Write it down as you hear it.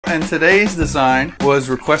and today's design was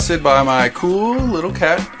requested by my cool little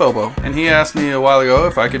cat, Bobo. And he asked me a while ago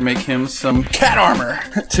if I could make him some cat armor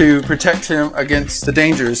to protect him against the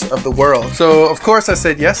dangers of the world. So of course I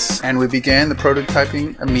said yes, and we began the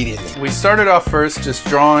prototyping immediately. We started off first just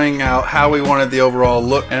drawing out how we wanted the overall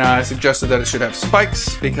look, and I suggested that it should have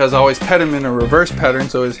spikes because I always pet him in a reverse pattern,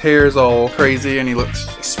 so his hair is all crazy and he looks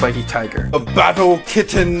like a spiky tiger. The battle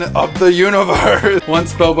kitten of the universe.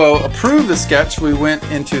 Once Bobo approved the sketch, we went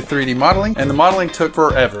into 3D modeling, and the modeling took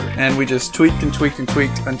forever. And we just tweaked and tweaked and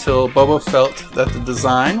tweaked until Bobo felt that the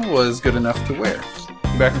design was good enough to wear.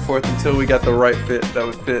 Back and forth until we got the right fit that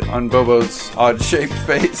would fit on Bobo's odd-shaped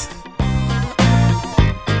face.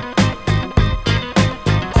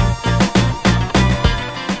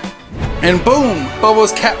 And boom!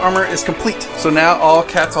 Bobo's cat armor is complete. So now all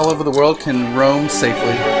cats all over the world can roam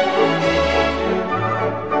safely.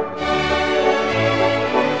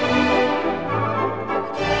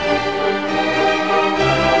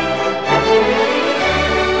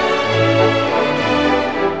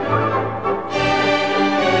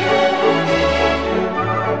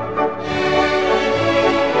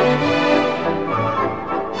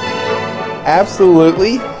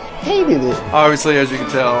 Absolutely hated it. Obviously, as you can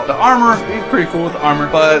tell, the armor, he's pretty cool with the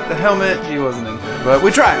armor, but the helmet, he wasn't into it. But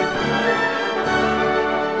we tried.